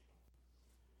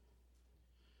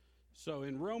So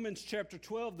in Romans chapter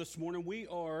 12 this morning, we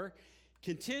are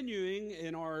continuing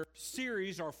in our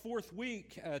series, our fourth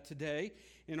week today,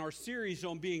 in our series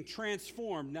on being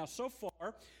transformed. Now, so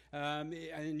far,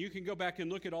 and you can go back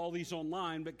and look at all these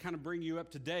online, but kind of bring you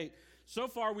up to date. So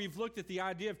far, we've looked at the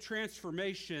idea of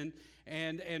transformation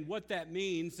and what that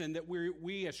means, and that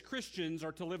we as Christians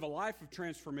are to live a life of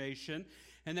transformation,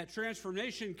 and that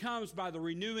transformation comes by the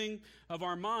renewing of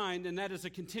our mind, and that is a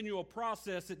continual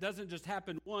process. It doesn't just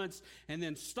happen once and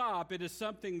then stop. It is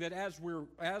something that as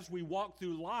we walk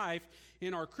through life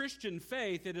in our Christian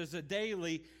faith, it is a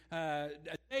daily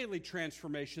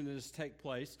transformation that has taken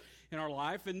place in our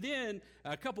life. And then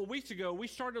a couple weeks ago, we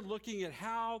started looking at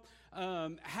how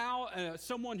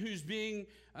someone who's being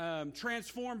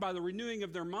transformed by the renewing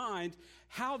of their mind,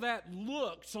 how that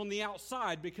looks on the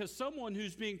outside, because someone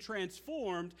who's being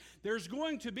transformed, there's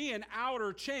going to be an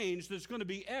outer change that's going to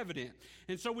be evident.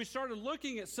 And so we started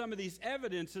looking at some of these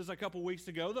evidences a couple weeks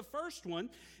ago. The first one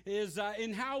is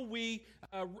in how we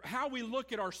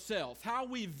look at ourselves, how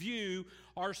we view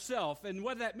ourselves. And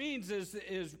what that means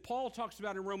is Paul talks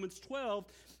about in Romans 12,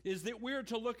 is that we're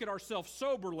to look at ourselves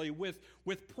soberly with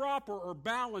proper or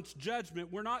balanced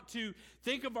judgment. We're not to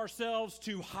think of ourselves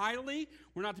too highly.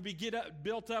 We're not to be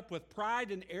built up with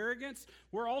pride and arrogance.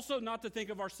 We're also not to think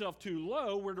of ourselves too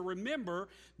low. We're to remember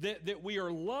that we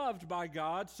are loved by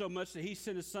God so much that He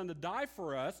sent His Son to die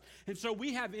for us. And so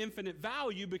we have infinite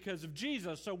value because of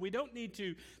Jesus. So we don't need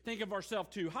to think of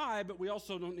ourselves too high, but we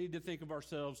also don't need to think of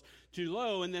ourselves too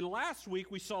low. And then last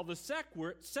week we saw the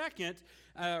second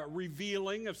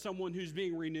revealing of someone who's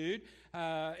being renewed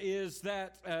is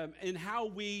that in how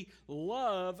we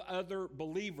love other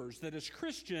believers, that as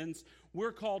Christians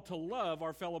we're called to love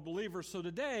our fellow believers. So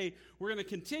today we're going to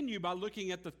continue by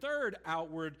looking at the third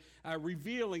outward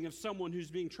revealing of someone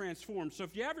who's being transformed. So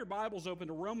if you have your Bibles open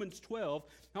to Romans 12,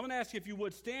 I'm going to ask you if you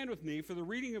would stand with me for the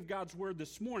reading of God's Word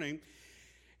this morning.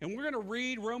 And we're going to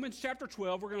read Romans chapter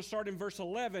 12. We're going to start in verse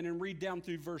 11 and read down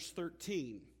through verse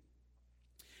 13.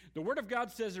 The Word of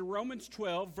God says in Romans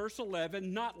 12, verse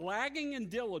 11, "Not lagging in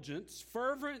diligence,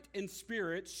 fervent in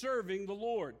spirit, serving the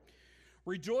Lord,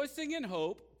 rejoicing in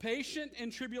hope, patient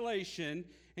in tribulation,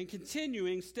 and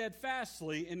continuing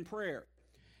steadfastly in prayer,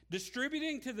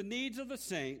 distributing to the needs of the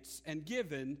saints, and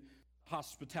given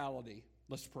hospitality."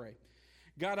 Let's pray.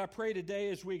 God, I pray today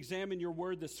as we examine your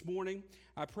word this morning,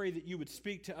 I pray that you would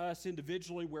speak to us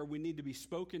individually where we need to be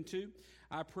spoken to.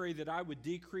 I pray that I would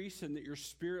decrease and that your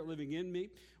Spirit living in me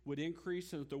would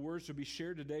increase, and that the words to be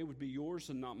shared today would be yours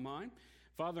and not mine.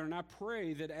 Father, and I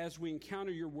pray that as we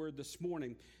encounter your word this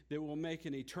morning, that it will make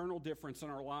an eternal difference in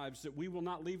our lives, that we will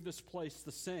not leave this place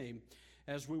the same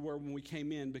as we were when we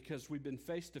came in, because we've been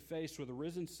face to face with a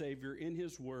risen Savior in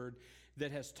his word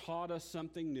that has taught us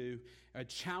something new,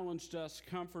 challenged us,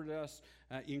 comforted us,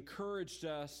 encouraged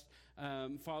us,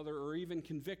 Father, or even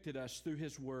convicted us through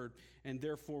his word. And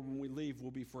therefore, when we leave,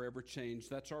 we'll be forever changed.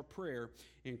 That's our prayer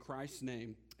in Christ's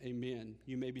name. Amen.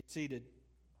 You may be seated.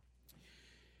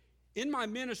 In my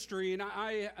ministry, and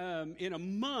in a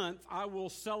month, I will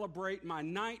celebrate my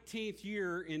 19th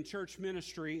year in church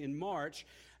ministry in March.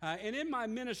 And in my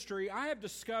ministry, I have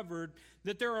discovered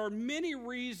that there are many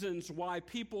reasons why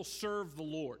people serve the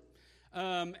Lord.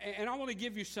 And I want to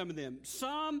give you some of them.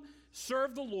 Some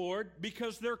serve the Lord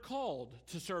because they're called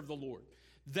to serve the Lord.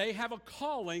 They have a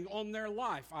calling on their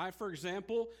life. For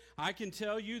example, I can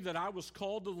tell you that I was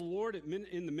called to the Lord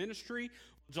in the ministry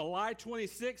July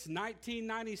 26,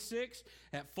 1996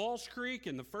 at Falls Creek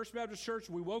in the First Baptist Church.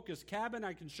 We woke his cabin.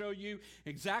 I can show you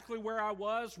exactly where I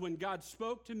was when God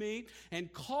spoke to me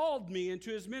and called me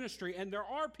into his ministry. And there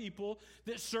are people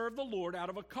that serve the Lord out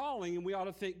of a calling, and we ought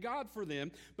to thank God for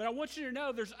them. But I want you to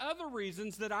know there's other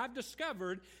reasons that I've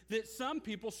discovered that some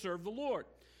people serve the Lord.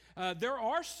 There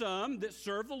are some that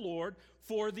serve the Lord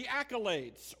for the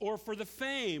accolades or for the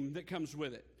fame that comes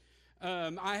with it.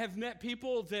 I have met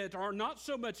people that are not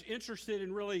so much interested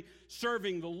in really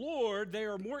serving the Lord. They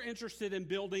are more interested in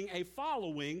building a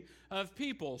following of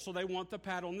people. So they want the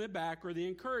pat on the back or the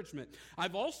encouragement.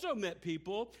 I've also met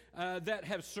people that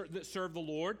serve the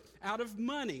Lord out of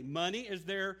money. Money is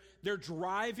their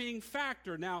driving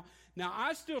factor. Now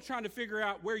I'm still trying to figure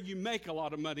out where you make a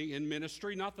lot of money in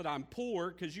ministry. Not that I'm poor,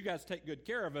 because you guys take good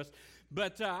care of us.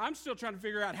 But I'm still trying to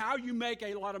figure out how you make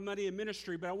a lot of money in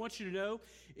ministry. But I want you to know,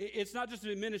 it's not just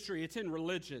in ministry, it's in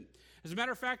religion. As a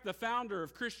matter of fact, the founder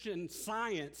of Christian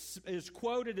Science is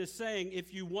quoted as saying,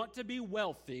 if you want to be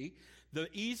wealthy, the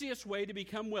easiest way to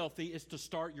become wealthy is to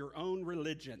start your own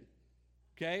religion.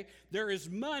 Okay? There is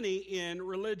money in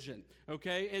religion,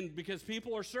 okay? And because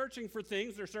people are searching for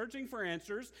things, they're searching for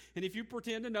answers, and if you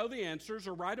pretend to know the answers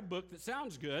or write a book that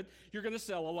sounds good, you're going to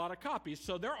sell a lot of copies.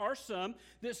 So there are some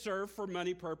that serve for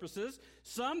money purposes.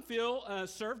 Some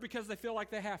serve because they feel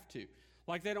like they have to.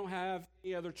 Like they don't have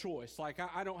any other choice. Like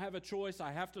I don't have a choice.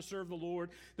 I have to serve the Lord.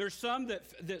 There's some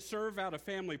that serve out of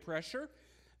family pressure,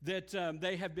 that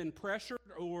they have been pressured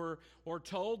or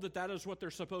told that is what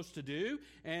they're supposed to do,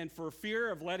 and for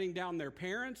fear of letting down their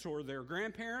parents or their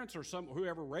grandparents or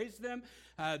whoever raised them,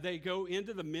 they go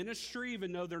into the ministry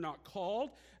even though they're not called.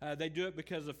 They do it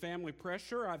because of family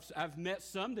pressure. I've met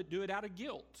some that do it out of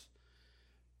guilt.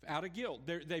 Out of guilt.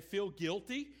 They feel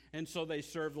guilty, and so they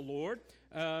serve the Lord.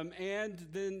 And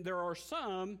then there are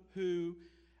some who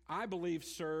I believe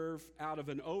serve out of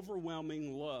an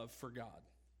overwhelming love for God.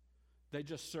 They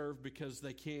just serve because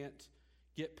they can't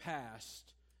get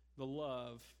past the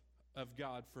love of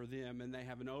God for them, and they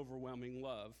have an overwhelming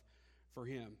love for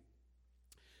Him.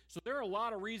 So there are a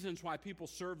lot of reasons why people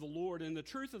serve the Lord, and the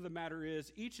truth of the matter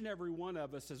is each and every one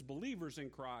of us as believers in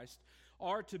Christ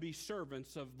are to be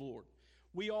servants of the Lord.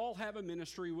 We all have a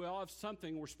ministry. We all have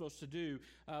something we're supposed to do.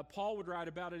 Paul would write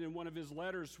about it in one of his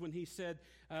letters when he said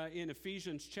in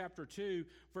Ephesians chapter 2,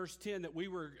 verse 10, that we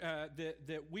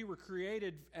were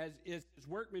created as his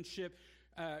workmanship,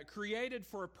 created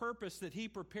for a purpose that he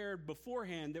prepared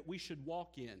beforehand that we should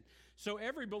walk in. So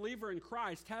every believer in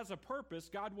Christ has a purpose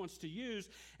God wants to use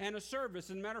and a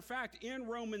service. And matter of fact, in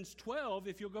Romans 12,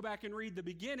 if you'll go back and read the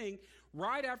beginning,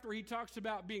 right after he talks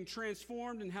about being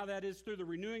transformed and how that is through the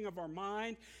renewing of our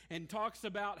mind, and talks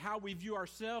about how we view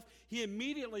ourselves, he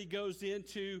immediately goes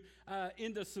into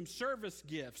some service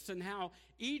gifts and how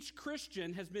each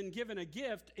Christian has been given a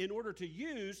gift in order to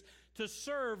use to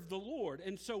serve the Lord.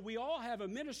 And so we all have a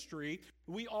ministry.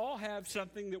 We all have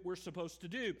something that we're supposed to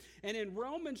do. And in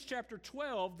Romans chapter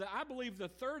 12, I believe the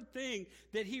third thing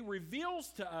that he reveals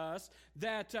to us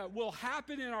that will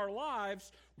happen in our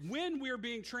lives when we're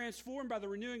being transformed by the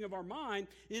renewing of our mind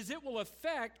is it will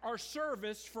affect our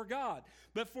service for God.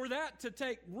 But for that to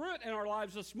take root in our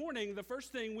lives this morning, the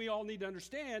first thing we all need to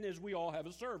understand is we all have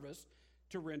a service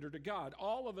to render to God.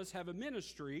 All of us have a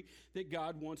ministry that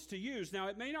God wants to use. Now,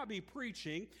 it may not be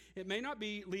preaching. It may not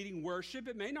be leading worship.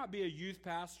 It may not be a youth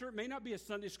pastor. It may not be a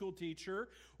Sunday school teacher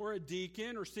or a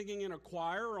deacon or singing in a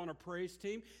choir or on a praise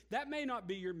team. That may not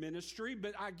be your ministry,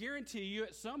 but I guarantee you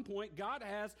at some point God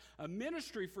has a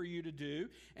ministry for you to do,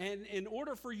 and in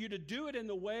order for you to do it in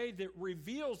the way that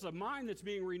reveals a mind that's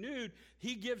being renewed,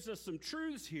 he gives us some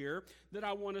truths here that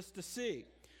I want us to see.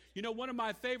 You know, one of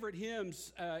my favorite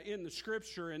hymns in the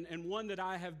Scripture, and one that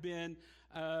I have been,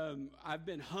 I've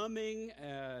been humming,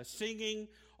 singing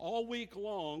all week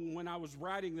long when I was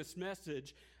writing this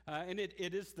message, and it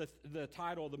is the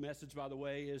title of the message, by the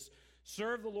way, is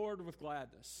 "Serve the Lord with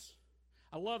Gladness."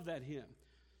 I love that hymn.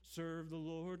 Serve the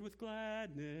Lord with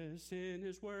gladness in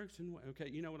his works. Okay,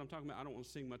 you know what I'm talking about. I don't want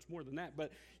to sing much more than that.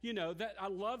 But, you know, that I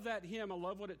love that hymn. I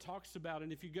love what it talks about.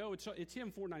 And if you go, it's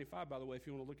hymn 495, by the way, if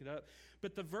you want to look it up.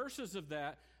 But the verses of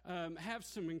that have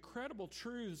some incredible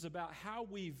truths about how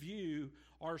we view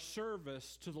our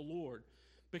service to the Lord.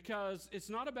 Because it's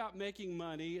not about making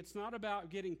money. It's not about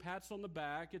getting pats on the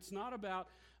back. It's not about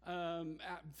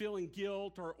feeling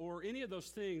guilt or any of those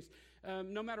things.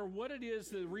 No matter what it is,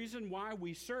 the reason why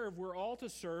we serve, we're all to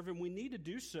serve, and we need to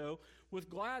do so with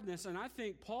gladness. And I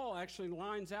think Paul actually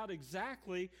lines out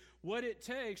exactly what it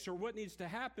takes or what needs to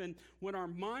happen when our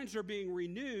minds are being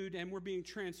renewed and we're being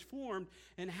transformed,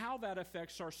 and how that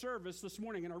affects our service this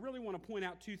morning. And I really want to point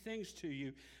out two things to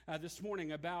you this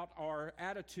morning about our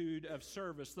attitude of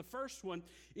service. The first one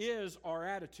is our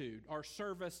attitude, our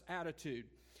service attitude.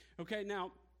 Okay,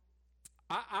 now,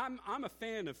 I'm a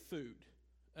fan of food.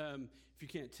 If you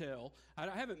can't tell, I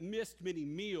haven't missed many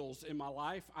meals in my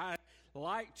life. I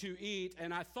like to eat,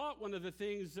 and I thought one of the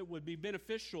things that would be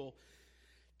beneficial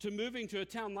to moving to a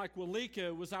town like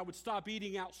Walika was I would stop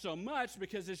eating out so much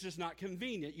because it's just not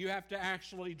convenient. You have to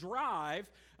actually drive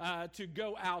to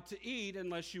go out to eat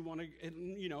unless you want to,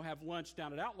 you know, have lunch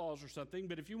down at Outlaws or something.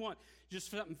 But if you want just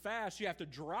something fast, you have to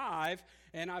drive.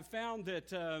 And I've found that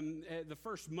the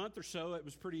first month or so, it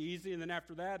was pretty easy. And then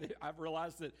after that, I've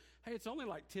realized that, hey, it's only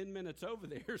like 10 minutes over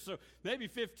there. So maybe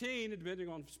 15, depending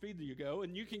on the speed that you go.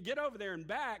 And you can get over there and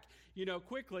back, you know,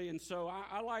 quickly. And so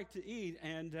I like to eat.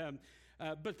 And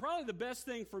but probably the best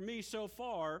thing for me so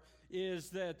far is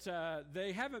that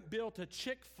they haven't built a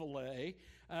Chick-fil-A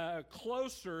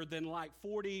closer than like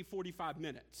 40, 45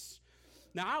 minutes.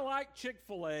 Now, I like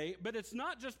Chick-fil-A, but it's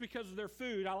not just because of their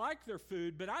food. I like their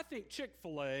food, but I think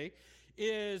Chick-fil-A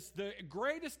is the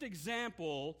greatest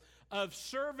example of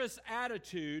service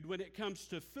attitude when it comes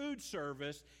to food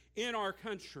service in our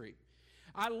country.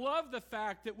 I love the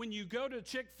fact that when you go to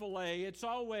Chick-fil-A, it's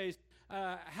always,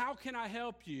 how can I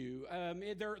help you?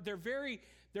 They're very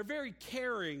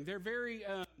caring. They're very,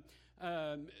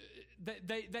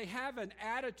 they have an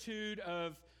attitude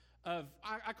of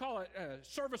I call it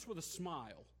service with a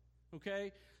smile,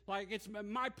 okay? Like, it's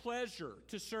my pleasure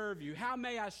to serve you. How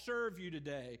may I serve you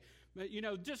today?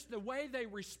 Just the way they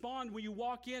respond when you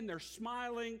walk in, they're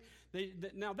smiling.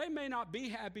 Now, they may not be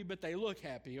happy, but they look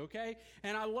happy, okay?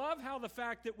 And I love how the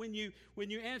fact that when you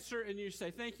answer and you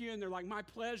say thank you, and they're like, my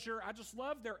pleasure, I just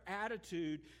love their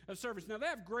attitude of service. Now, they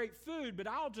have great food, but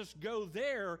I'll just go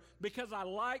there because I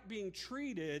like being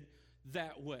treated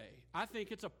that way. I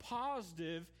think it's a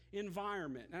positive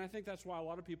environment, and I think that's why a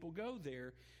lot of people go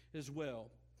there as well.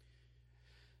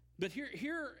 But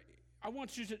here I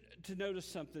want you to notice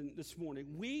something this morning.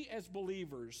 We as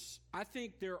believers, I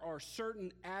think there are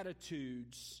certain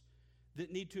attitudes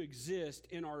that need to exist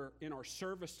in our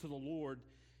service to the Lord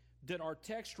that our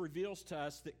text reveals to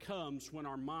us that comes when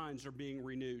our minds are being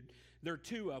renewed. There are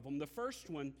two of them. The first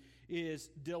one is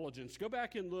diligence. Go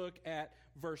back and look at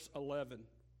verse 11.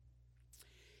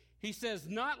 He says,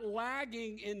 not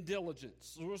lagging in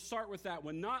diligence. So we'll start with that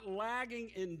one. Not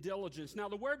lagging in diligence. Now,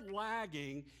 the word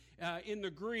lagging in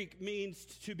the Greek means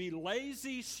to be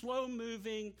lazy,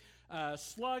 slow-moving,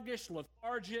 sluggish,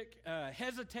 lethargic,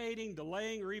 hesitating,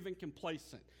 delaying, or even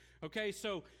complacent. Okay,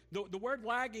 so the word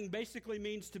lagging basically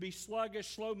means to be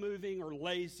sluggish, slow-moving, or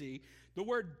lazy. The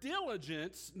word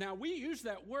diligence, now we use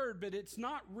that word, but it's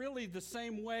not really the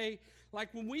same way.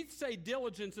 Like when we say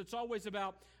diligence, it's always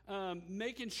about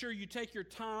making sure you take your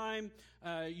time,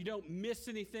 you don't miss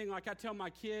anything. Like I tell my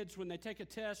kids when they take a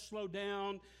test, slow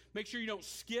down. Make sure you don't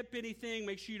skip anything.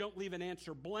 Make sure you don't leave an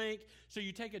answer blank. So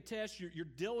you take a test, you're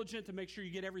diligent to make sure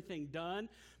you get everything done.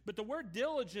 But the word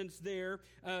diligence there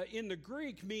in the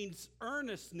Greek means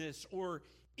earnestness or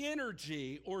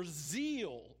energy or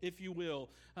zeal, if you will,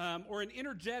 or an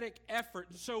energetic effort.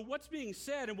 So what's being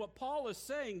said and what Paul is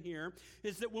saying here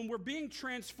is that when we're being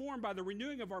transformed by the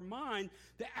renewing of our mind,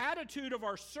 the attitude of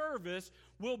our service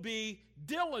will be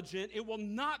diligent. It will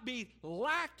not be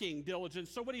lacking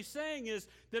diligence. So what he's saying is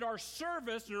that our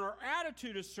service and our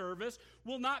attitude of service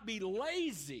will not be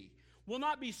lazy, will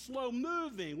not be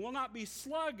slow-moving, will not be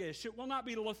sluggish, it will not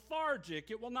be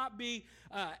lethargic, it will not be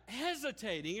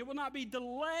hesitating, it will not be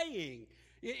delaying.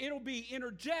 It'll be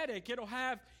energetic, it'll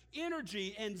have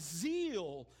energy and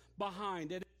zeal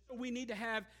behind it. We need to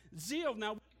have zeal.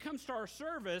 Now, when it comes to our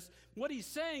service, what he's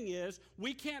saying is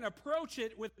we can't approach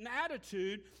it with an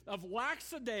attitude of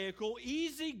lackadaisical,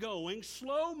 easygoing,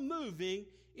 slow-moving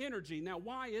energy. Now,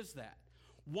 why is that?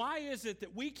 Why is it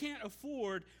that we can't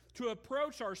afford to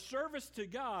approach our service to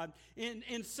God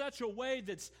in such a way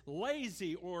that's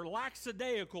lazy or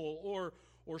lackadaisical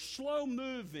or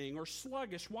slow-moving or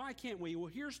sluggish? Why can't we?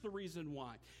 Well, here's the reason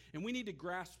why, and we need to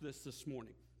grasp this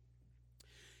morning.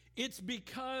 It's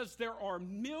because there are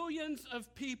millions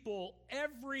of people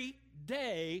every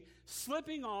day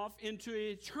slipping off into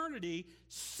eternity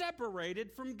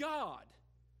separated from God.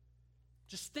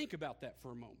 Just think about that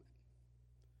for a moment.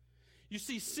 You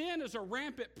see, sin is a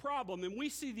rampant problem, and we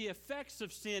see the effects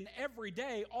of sin every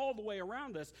day all the way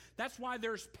around us. That's why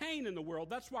there's pain in the world.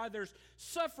 That's why there's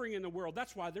suffering in the world.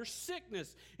 That's why there's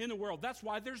sickness in the world. That's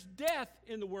why there's death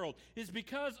in the world. It's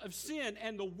because of sin,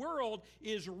 and the world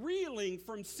is reeling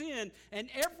from sin, and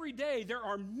every day there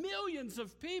are millions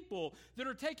of people that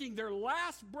are taking their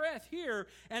last breath here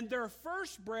and their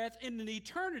first breath in an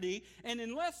eternity, and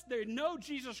unless they know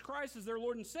Jesus Christ as their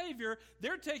Lord and Savior,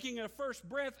 they're taking a first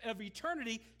breath of eternity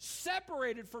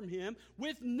separated from Him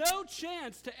with no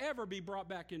chance to ever be brought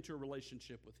back into a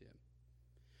relationship with Him.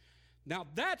 Now,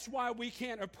 that's why we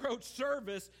can't approach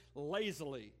service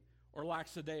lazily or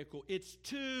lackadaisical. It's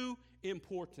too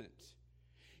important.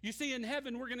 You see, in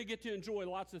heaven, we're going to get to enjoy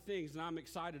lots of things, and I'm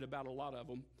excited about a lot of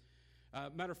them.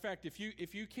 Matter of fact, if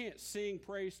you can't sing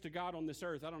praise to God on this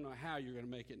earth, I don't know how you're going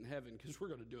to make it in heaven, because we're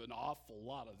going to do an awful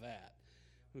lot of that,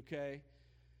 okay?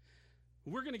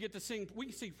 We're going to get to sing, we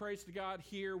can sing praise to God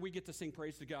here. We get to sing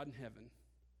praise to God in heaven.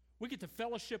 We get to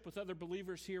fellowship with other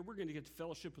believers here. We're going to get to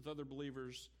fellowship with other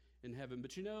believers in heaven.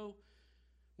 But you know,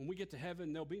 when we get to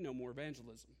heaven, there'll be no more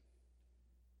evangelism.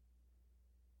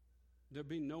 There'll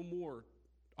be no more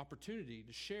opportunity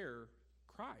to share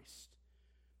Christ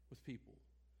with people.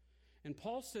 And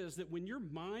Paul says that when your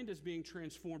mind is being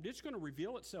transformed, it's going to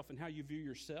reveal itself in how you view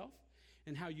yourself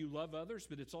and how you love others,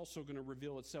 but it's also going to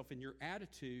reveal itself in your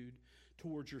attitude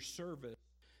towards your service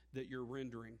that you're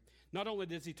rendering. Not only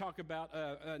does he talk about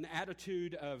an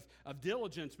attitude of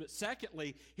diligence, but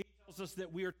secondly, he tells us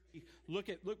that we are to look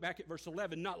back at verse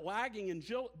 11, not lagging in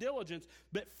diligence,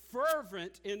 but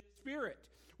fervent in the Spirit.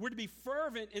 We're to be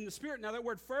fervent in the Spirit. Now, that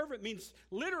word fervent means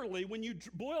literally, when you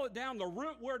boil it down, the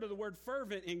root word of the word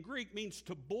fervent in Greek means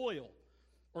to boil,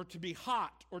 or to be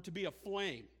hot, or to be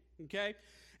aflame. Okay?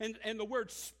 And the word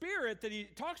Spirit that he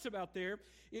talks about there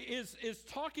is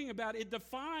talking about, it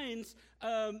defines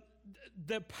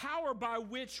the power by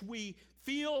which we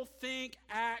feel, think,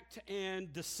 act,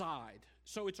 and decide.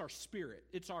 So it's our spirit.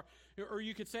 It's our, or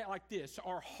you could say it like this: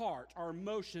 our heart, our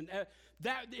emotion.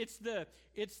 It's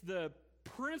the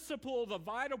principle, the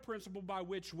vital principle by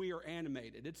which we are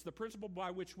animated. It's the principle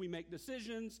by which we make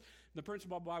decisions, the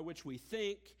principle by which we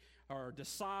think, or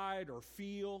decide, or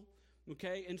feel.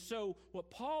 Okay, and so what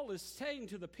Paul is saying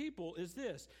to the people is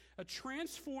this: a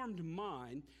transformed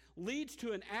mind leads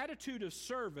to an attitude of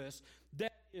service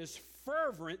that is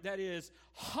fervent, that is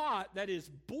hot, that is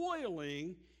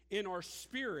boiling in our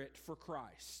spirit for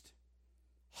Christ.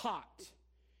 Hot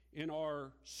in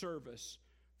our service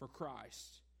for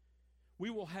Christ. We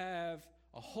will have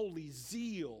a holy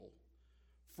zeal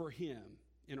for him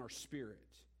in our spirit.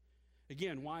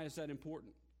 Again, why is that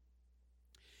important?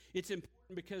 It's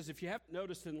important because if you haven't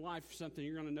noticed in life something,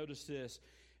 you're going to notice this.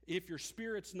 If your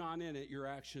spirit's not in it, your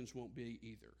actions won't be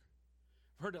either.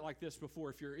 I've heard it like this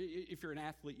before. If you're an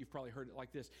athlete, you've probably heard it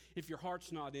like this. If your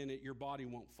heart's not in it, your body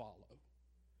won't follow.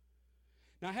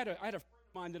 Now, I had a friend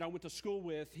of mine that I went to school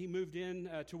with. He moved in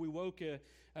to Wewoka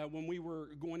when we were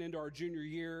going into our junior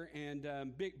year, and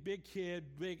big kid,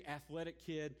 big athletic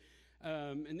kid,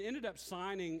 and ended up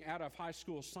signing out of high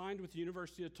school, signed with the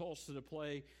University of Tulsa to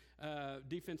play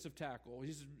defensive tackle.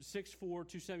 He's 6'4",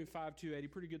 275, 280,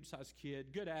 pretty good-sized kid,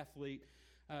 good athlete.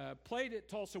 Played at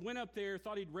Tulsa, went up there,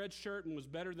 thought he'd redshirt and was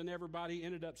better than everybody,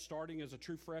 ended up starting as a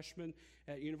true freshman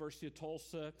at University of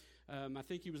Tulsa. I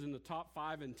think he was in the top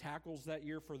 5 in tackles that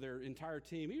year for their entire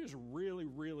team. He was a really,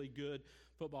 really good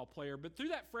football player. But through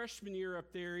that freshman year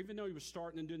up there, even though he was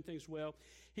starting and doing things well,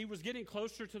 he was getting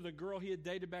closer to the girl he had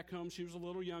dated back home. She was a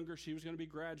little younger. She was going to be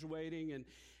graduating.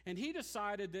 And he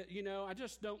decided that, I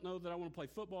just don't know that I want to play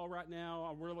football right now.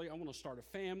 I want to start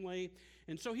a family.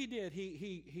 And so he did.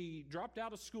 He dropped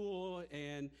out of school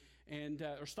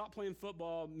or stopped playing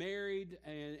football, married,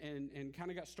 and kind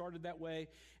of got started that way.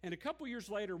 And a couple years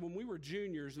later, when we were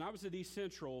juniors and I was at East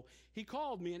Central, he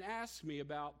called me and asked me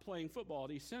about playing football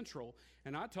at East Central.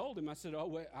 And I told him, I said,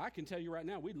 I can tell you right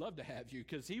now, we'd love to have you,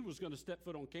 because he was going to step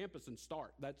foot on campus and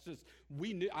start. That's just,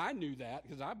 I knew that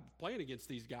because I'm playing against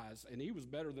these guys, and he was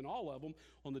better than all of them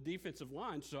on the defensive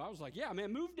line. So I was like, yeah,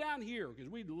 man, move down here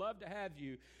because we'd love to have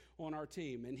you on our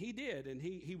team. And he did, and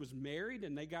he was married,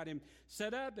 and they got him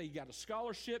set up. They got a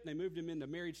scholarship. They moved him into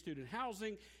married student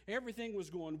housing. Everything was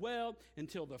going well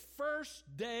until the first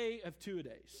day of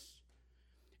two-a-days.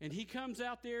 And he comes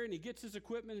out there, and he gets his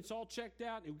equipment. It's all checked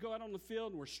out, and we go out on the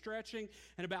field, and we're stretching.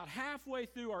 And about halfway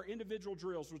through our individual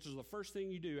drills, which is the first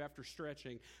thing you do after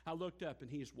stretching, I looked up, and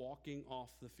he's walking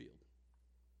off the field.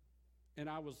 And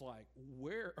I was like,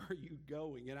 where are you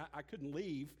going? And I couldn't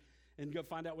leave and go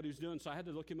find out what he was doing, so I had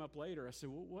to look him up later. I said,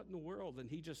 well, what in the world? And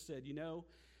he just said,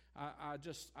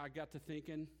 I got to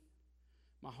thinking,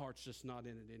 my heart's just not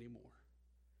in it anymore,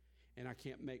 and I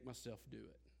can't make myself do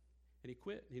it. And he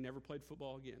quit. He never played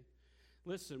football again.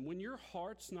 Listen, when your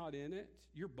heart's not in it,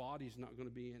 your body's not going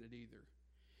to be in it either.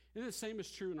 And the same is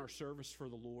true in our service for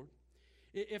the Lord.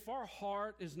 If our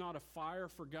heart is not a fire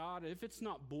for God, if it's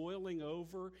not boiling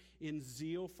over in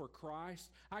zeal for Christ,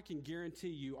 I can guarantee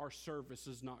you our service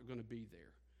is not going to be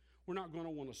there. We're not going to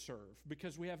want to serve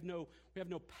because we have no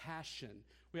passion.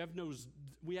 We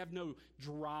have no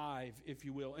drive, if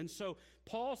you will. And so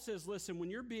Paul says, listen, when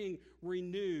you're being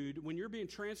renewed, when you're being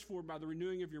transformed by the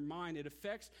renewing of your mind, it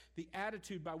affects the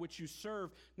attitude by which you serve.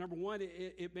 Number one,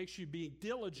 it makes you be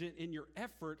diligent in your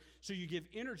effort, so you give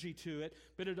energy to it.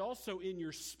 But it also, in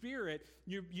your spirit,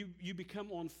 you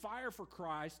become on fire for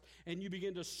Christ, and you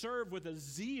begin to serve with a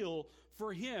zeal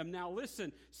for Him. Now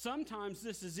listen, sometimes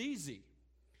this is easy.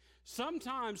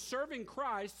 Sometimes serving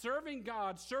Christ, serving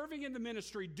God, serving in the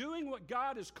ministry, doing what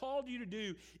God has called you to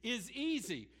do is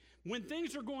easy. When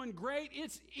things are going great,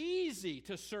 it's easy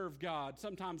to serve God,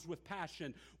 sometimes with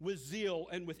passion, with zeal,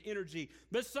 and with energy.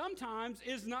 But sometimes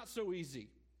it's not so easy.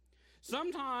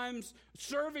 Sometimes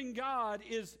serving God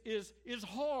is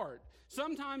hard.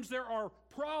 Sometimes there are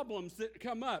problems that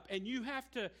come up, and you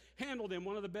have to handle them.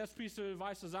 One of the best pieces of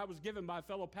advice I was given by a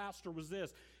fellow pastor was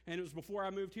this, and it was before I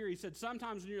moved here. He said,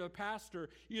 sometimes when you're a pastor,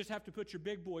 you just have to put your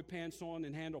big boy pants on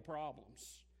and handle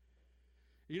problems.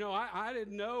 I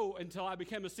didn't know until I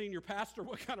became a senior pastor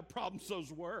what kind of problems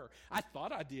those were. I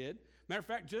thought I did. Matter of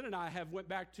fact, Jen and I went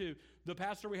back to the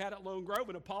pastor we had at Lone Grove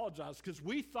and apologized because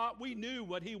we thought we knew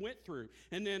what he went through.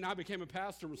 And then I became a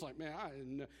pastor and was like, man, I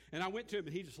didn't know. And I went to him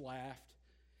and he just laughed.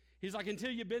 He's like,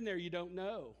 until you've been there, you don't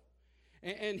know.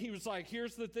 And he was like,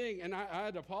 here's the thing. And I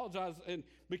had to apologize. And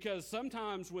because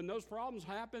sometimes when those problems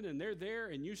happen and they're there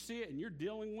and you see it and you're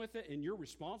dealing with it and you're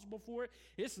responsible for it,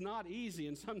 it's not easy.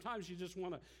 And sometimes you just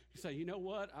want to say, you know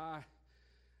what, I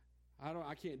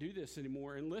can't do this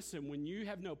anymore. And listen, when you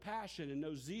have no passion and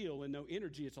no zeal and no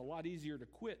energy, it's a lot easier to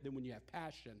quit than when you have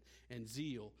passion and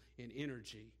zeal and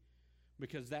energy,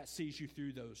 because that sees you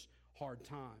through those hard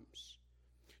times.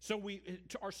 So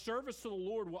our service to the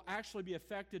Lord will actually be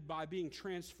affected by being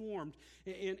transformed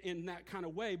in that kind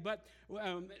of way. But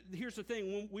here's the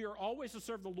thing. When we are always to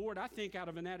serve the Lord, I think out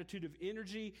of an attitude of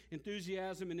energy,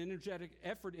 enthusiasm, and energetic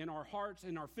effort in our hearts,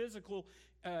 in our physical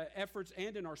efforts,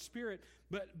 and in our spirit.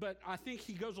 But I think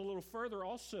he goes a little further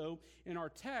also in our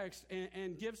text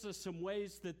and gives us some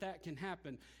ways that can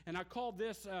happen. And I call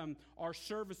this our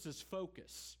services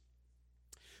focus.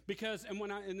 Because,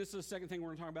 and this is the second thing we're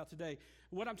going to talk about today,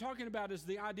 what I'm talking about is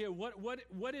the idea of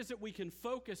what is it we can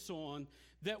focus on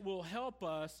that will help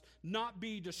us not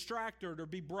be distracted or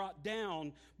be brought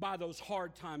down by those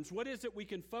hard times. What is it we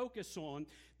can focus on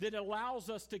that allows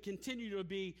us to continue to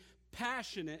be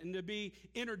passionate and to be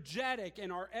energetic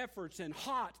in our efforts and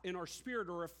hot in our spirit,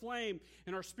 or aflame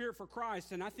in our spirit for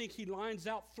Christ. And I think he lines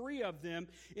out three of them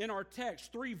in our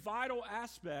text, three vital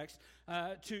aspects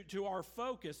to our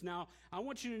focus. Now, I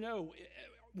want you to know,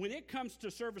 when it comes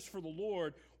to service for the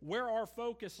Lord, where our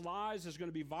focus lies is going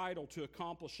to be vital to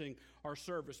accomplishing our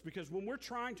service. Because when we're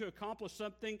trying to accomplish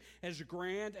something as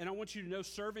grand, and I want you to know,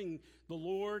 serving the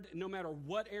Lord, no matter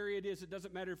what area it is, it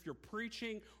doesn't matter if you're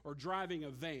preaching or driving a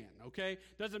van, okay?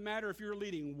 It doesn't matter if you're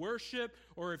leading worship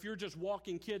or if you're just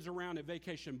walking kids around at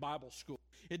Vacation Bible School.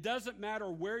 It doesn't matter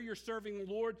where you're serving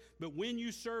the Lord, but when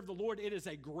you serve the Lord, it is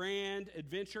a grand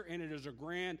adventure and it is a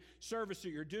grand service that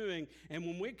you're doing. And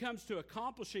when it comes to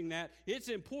accomplishing that, it's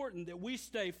important that we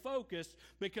stay focused,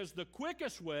 because the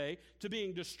quickest way to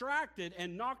being distracted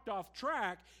and knocked off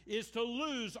track is to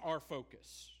lose our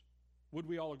focus. Would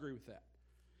we all agree with that?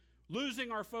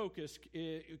 Losing our focus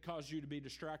causes you to be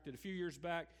distracted. A few years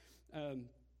back,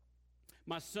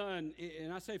 my son,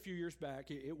 and I say a few years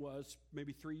back, it was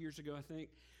maybe 3 years ago, I think,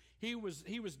 he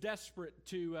was desperate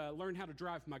to learn how to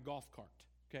drive my golf cart,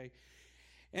 okay?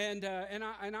 And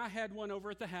I had one over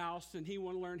at the house, and he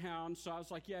wanted to learn how, and so I was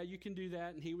like, yeah, you can do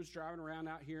that. And he was driving around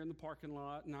out here in the parking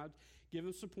lot, and I'd give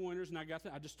him some pointers, and I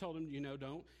just told him,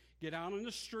 don't get out on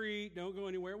the street, don't go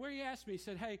anywhere. Where he asked me, he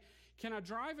said, hey, can I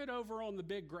drive it over on the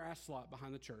big grass lot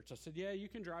behind the church? I said, yeah, you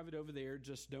can drive it over there.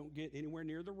 Just don't get anywhere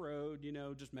near the road.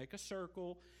 Just make a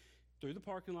circle through the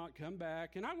parking lot, come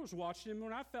back. And I was watching him.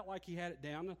 When I felt like he had it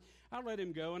down, I let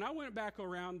him go. And I went back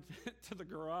around to the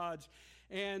garage.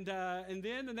 And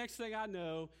then the next thing I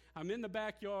know, I'm in the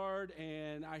backyard,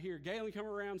 and I hear Galen come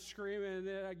around screaming,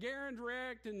 Garen's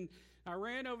wrecked. And I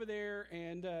ran over there,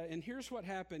 and here's what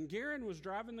happened. Garen was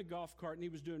driving the golf cart, and he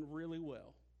was doing really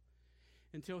well,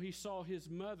 until he saw his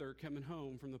mother coming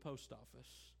home from the post office.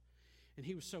 And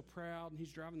he was so proud, and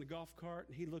he's driving the golf cart,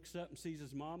 and he looks up and sees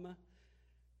his mama.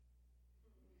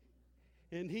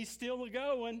 And he's still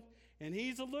going, and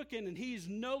he's looking, and he's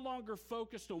no longer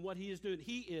focused on what he is doing.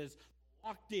 He is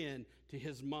locked in to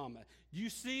his mama. You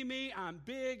see me, I'm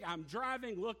big, I'm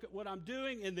driving, look at what I'm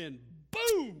doing, and then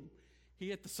boom! He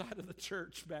hit the side of the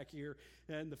church back here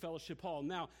in the fellowship hall.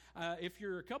 Now, if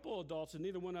you're a couple of adults and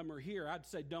neither one of them are here, I'd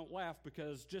say don't laugh,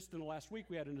 because just in the last week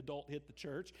we had an adult hit the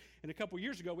church. And a couple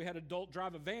years ago we had an adult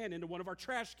drive a van into one of our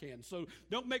trash cans. So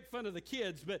don't make fun of the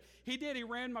kids. But he did. He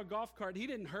ran my golf cart. He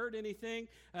didn't hurt anything,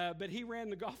 but he ran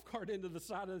the golf cart into the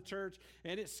side of the church,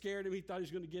 and it scared him. He thought he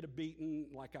was going to get a beating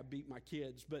like I beat my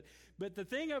kids. But the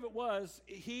thing of it was,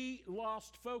 he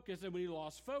lost focus. And when he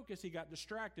lost focus, he got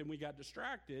distracted. And when he got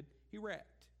distracted, he wrecked.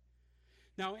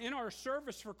 Now, in our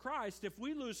service for Christ, if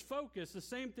we lose focus, the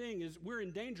same thing is, we're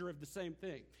in danger of the same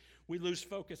thing. We lose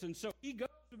focus. And so he goes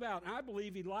about, and I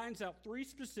believe he lines out three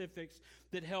specifics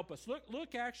that help us.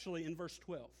 Look actually in verse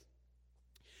 12.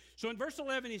 So in verse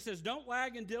 11, he says, don't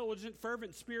lag in diligent,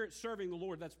 fervent spirit serving the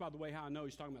Lord. That's, by the way, how I know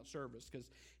he's talking about service, because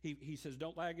he says,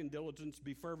 don't lag in diligence,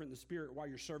 be fervent in the spirit while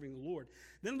you're serving the Lord.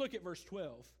 Then look at verse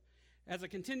 12. As a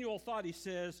continual thought, he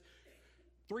says,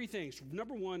 three things.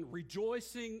 Number one,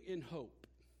 rejoicing in hope.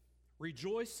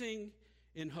 Rejoicing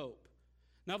in hope.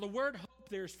 Now, the word hope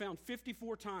there is found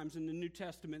 54 times in the New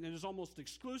Testament and is almost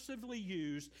exclusively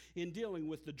used in dealing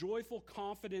with the joyful,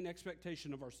 confident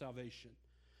expectation of our salvation.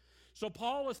 So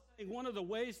Paul is saying one of the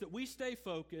ways that we stay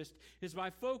focused is by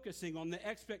focusing on the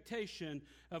expectation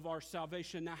of our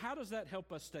salvation. Now, how does that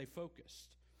help us stay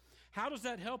focused? How does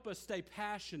that help us stay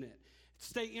passionate,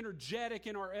 stay energetic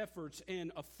in our efforts,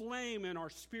 and aflame in our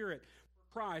spirit for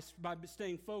Christ by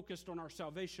staying focused on our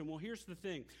salvation? Well, here's the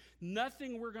thing.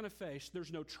 Nothing we're going to face,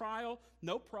 there's no trial,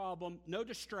 no problem, no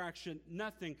distraction,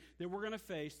 nothing that we're going to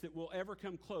face that will ever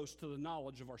come close to the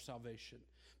knowledge of our salvation,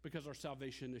 because our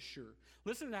salvation is sure.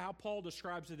 Listen to how Paul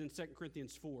describes it in 2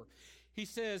 Corinthians 4. He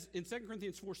says in 2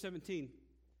 Corinthians 4:17,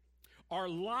 our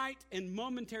light and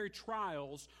momentary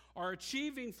trials are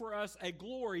achieving for us a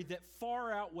glory that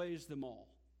far outweighs them all.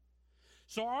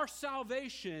 So our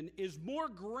salvation is more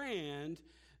grand,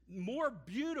 more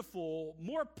beautiful,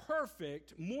 more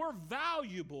perfect, more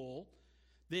valuable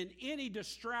than any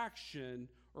distraction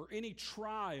or any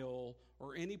trial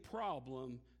or any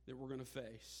problem that we're going to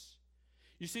face.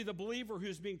 You see, the believer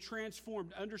who's being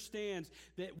transformed understands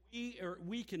that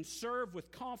we can serve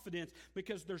with confidence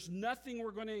because there's nothing we're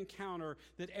going to encounter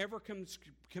that ever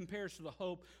compares to the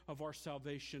hope of our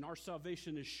salvation. Our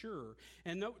salvation is sure.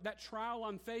 And that trial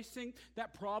I'm facing,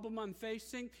 that problem I'm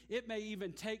facing, it may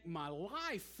even take my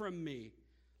life from me.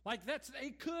 Like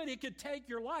it could take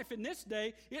your life. In this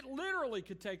day, it literally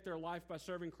could take their life by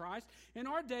serving Christ. In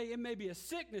our day, it may be a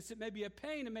sickness, it may be a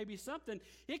pain, it may be something.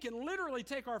 It can literally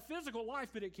take our physical life,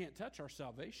 but it can't touch our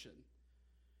salvation.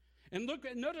 And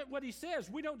note what he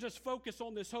says. We don't just focus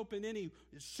on this hope in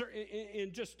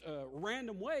just a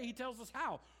random way. He tells us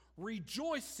how.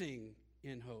 Rejoicing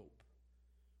in hope.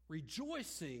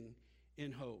 Rejoicing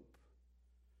in hope.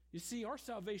 You see, our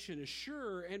salvation is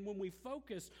sure, and when we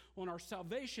focus on our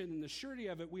salvation and the surety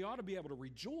of it, we ought to be able to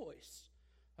rejoice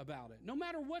about it. No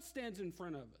matter what stands in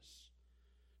front of us,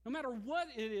 no matter what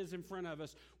it is in front of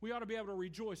us, we ought to be able to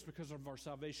rejoice because of our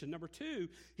salvation. Number two,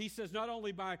 he says not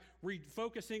only by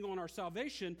focusing on our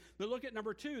salvation, but look at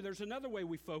number two, there's another way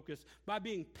we focus, by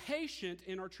being patient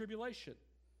in our tribulation.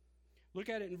 Look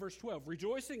at it in verse 12.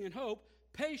 Rejoicing in hope,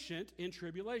 patient in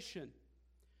tribulation.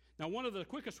 Now, one of the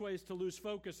quickest ways to lose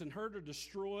focus and hurt or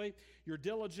destroy your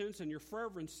diligence and your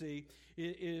fervency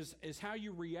is how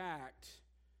you react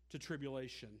to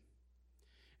tribulation.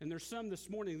 And there's some this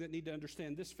morning that need to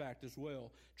understand this fact as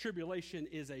well. Tribulation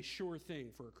is a sure thing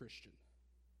for a Christian.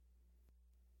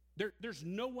 There's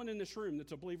no one in this room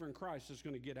that's a believer in Christ that's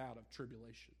going to get out of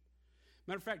tribulation.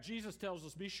 Matter of fact, Jesus tells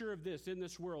us, be sure of this, in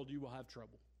this world you will have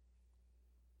trouble.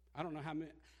 I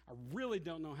really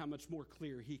don't know how much more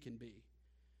clear he can be.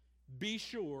 Be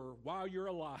sure while you're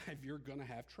alive, you're going to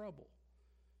have trouble.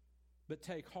 But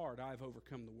take heart, I've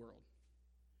overcome the world.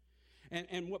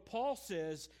 And what Paul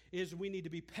says is we need to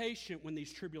be patient when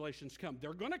these tribulations come.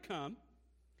 They're going to come,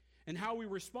 and how we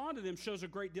respond to them shows a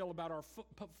great deal about our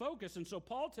focus. And so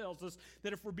Paul tells us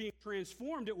that if we're being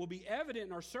transformed, it will be evident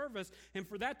in our service. And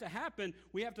for that to happen,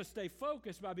 we have to stay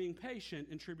focused by being patient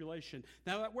in tribulation.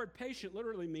 Now, that word patient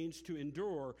literally means to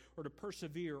endure or to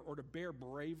persevere or to bear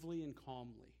bravely and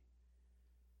calmly.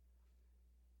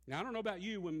 Now, I don't know about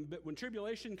you, but when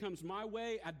tribulation comes my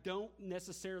way, I don't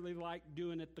necessarily like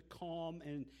doing it the calm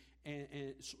and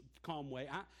calm way.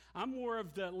 I'm more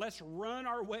of the let's run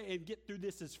our way and get through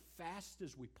this as fast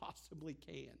as we possibly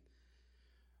can.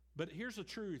 But here's the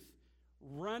truth.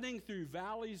 Running through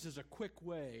valleys is a quick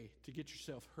way to get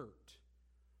yourself hurt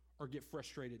or get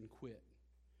frustrated and quit.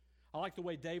 I like the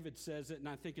way David says it, and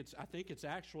I think it's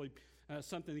actually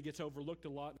something that gets overlooked a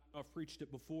lot. I've preached it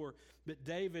before, but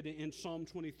David in Psalm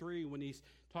 23, when he's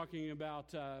talking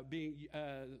about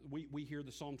we hear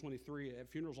the Psalm 23 at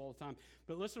funerals all the time,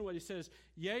 but listen to what he says,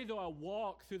 yea, though I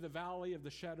walk through the valley of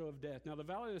the shadow of death. Now, the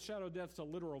valley of the shadow of death is a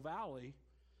literal valley,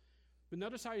 but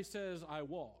notice how he says, I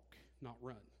walk, not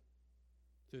run,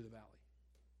 through the valley.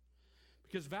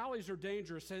 Because valleys are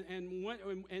dangerous, and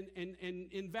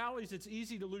in valleys it's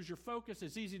easy to lose your focus,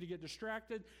 it's easy to get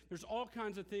distracted. There's all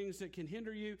kinds of things that can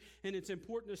hinder you, and it's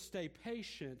important to stay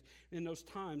patient in those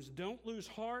times. Don't lose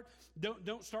heart.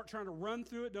 Don't start trying to run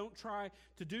through it. Don't try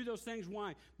to do those things.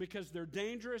 Why? Because they're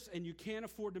dangerous, and you can't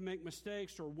afford to make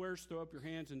mistakes or worse, throw up your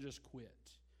hands and just quit.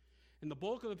 And the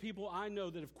bulk of the people I know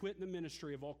that have quit in the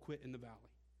ministry have all quit in the valley.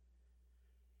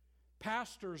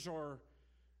 Pastors are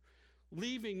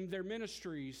leaving their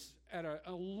ministries at an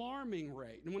alarming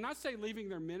rate. And when I say leaving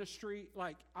their ministry,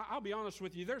 like, I'll be honest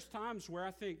with you, there's times where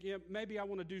I think, yeah, maybe I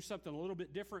want to do something a little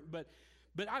bit different, but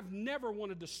I've never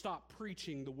wanted to stop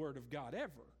preaching the Word of God,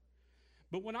 ever.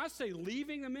 But when I say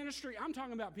leaving the ministry, I'm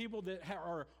talking about people that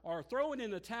are throwing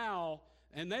in the towel,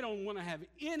 and they don't want to have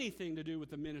anything to do with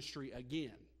the ministry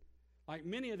again. Like,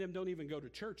 many of them don't even go to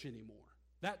church anymore.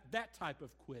 That type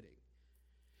of quitting.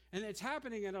 And it's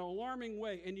happening in an alarming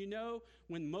way. And you know,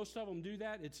 when most of them do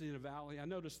that, it's in a valley. I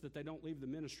notice that they don't leave the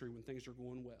ministry when things are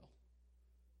going well.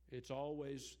 It's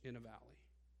always in a valley.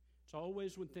 It's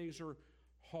always when things are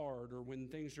hard or when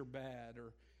things are bad.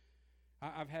 Or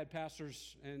I've had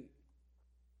pastors, and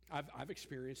I've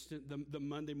experienced it, the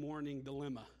Monday morning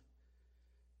dilemma,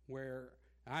 where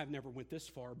I've never went this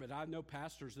far, but I know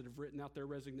pastors that have written out their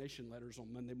resignation letters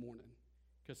on Monday morning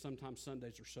because sometimes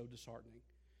Sundays are so disheartening.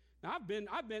 Now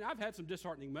I've had some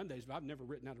disheartening Mondays, but I've never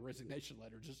written out a resignation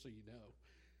letter, just so you know.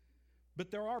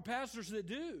 But there are pastors that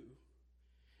do.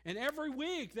 And every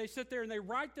week they sit there and they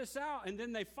write this out, and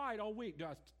then they fight all week. Do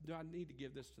I need to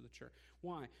give this to the church?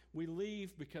 Why? We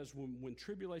leave because when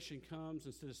tribulation comes,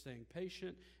 instead of staying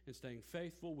patient and staying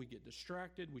faithful, we get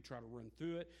distracted, we try to run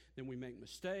through it, then we make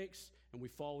mistakes, and we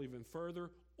fall even further,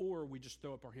 or we just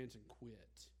throw up our hands and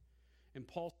quit. And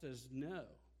Paul says, no,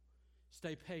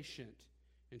 stay patient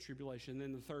in tribulation. And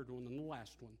then the third one and the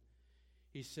last one,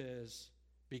 he says,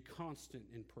 be constant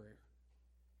in prayer.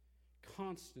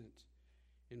 Constant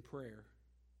in prayer.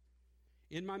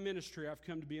 In my ministry, I've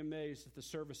come to be amazed at the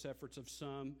service efforts of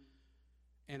some,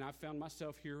 and I've found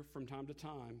myself here from time to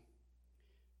time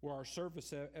where our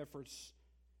service efforts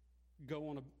go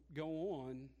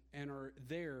on and are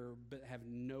there but have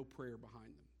no prayer behind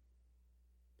them.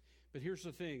 But here's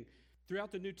the thing.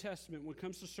 Throughout the New Testament, when it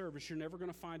comes to service, you're never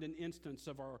going to find an instance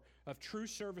of true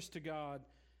service to God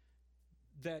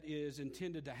that is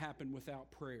intended to happen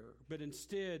without prayer. But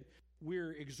instead,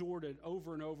 we're exhorted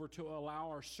over and over to allow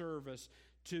our service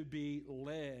to be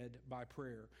led by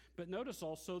prayer. But notice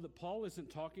also that Paul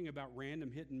isn't talking about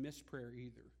random hit and miss prayer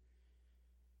either.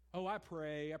 Oh, I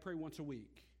pray once a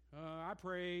week. I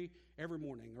pray every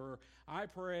morning. Or I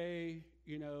pray,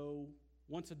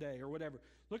 once a day or whatever.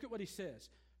 Look at what he says.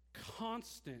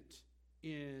 Constant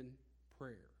in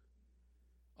prayer.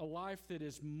 A life that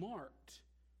is marked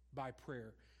by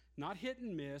prayer. Not hit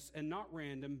and miss and not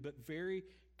random, but very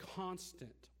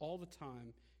constant, all the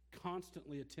time,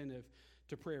 constantly attentive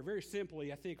to prayer. Very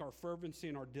simply, I think our fervency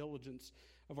and our diligence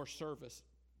of our service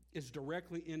is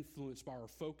directly influenced by our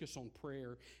focus on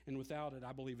prayer, and without it,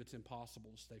 I believe it's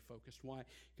impossible to stay focused. Why?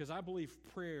 Because I believe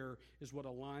prayer is what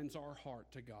aligns our heart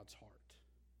to God's heart.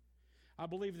 I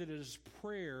believe that it is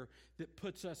prayer that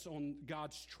puts us on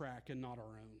God's track and not our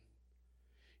own.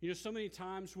 So many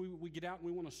times we get out and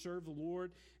we want to serve the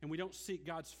Lord and we don't seek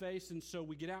God's face, and so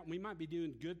we get out and we might be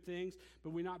doing good things,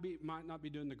 but we might not be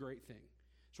doing the great thing.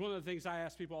 It's one of the things I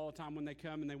ask people all the time when they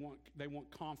come and they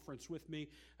want conference with me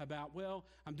about, well,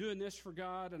 I'm doing this for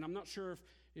God, and I'm not sure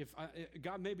if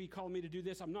God may be calling me to do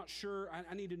this. I'm not sure.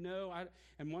 I need to know.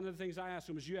 And one of the things I ask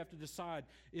them is, you have to decide,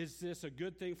 is this a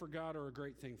good thing for God or a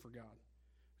great thing for God?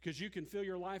 Because you can fill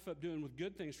your life up doing with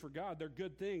good things for God. They're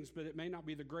good things, but it may not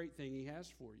be the great thing He has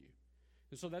for you.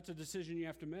 And so that's a decision you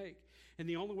have to make. And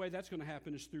the only way that's going to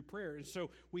happen is through prayer. And so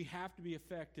we have to be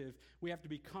effective. We have to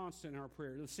be constant in our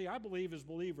prayer. See, I believe as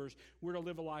believers, we're to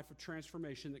live a life of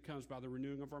transformation that comes by the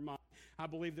renewing of our mind. I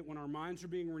believe that when our minds are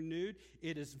being renewed,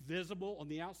 it is visible on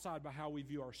the outside by how we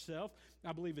view ourselves.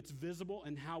 I believe it's visible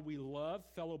in how we love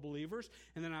fellow believers.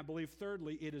 And then I believe,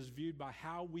 thirdly, it is viewed by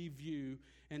how we view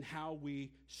and how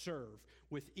we serve.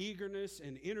 With eagerness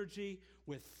and energy,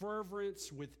 with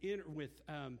fervence, with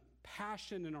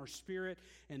passion in our spirit,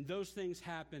 and those things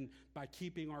happen by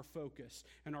keeping our focus.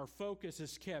 And our focus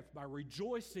is kept by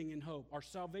rejoicing in hope. Our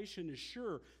salvation is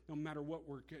sure no matter what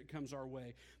comes our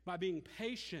way. By being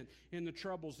patient in the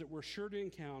troubles that we're sure to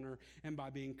encounter, and by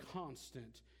being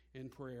constant in prayer.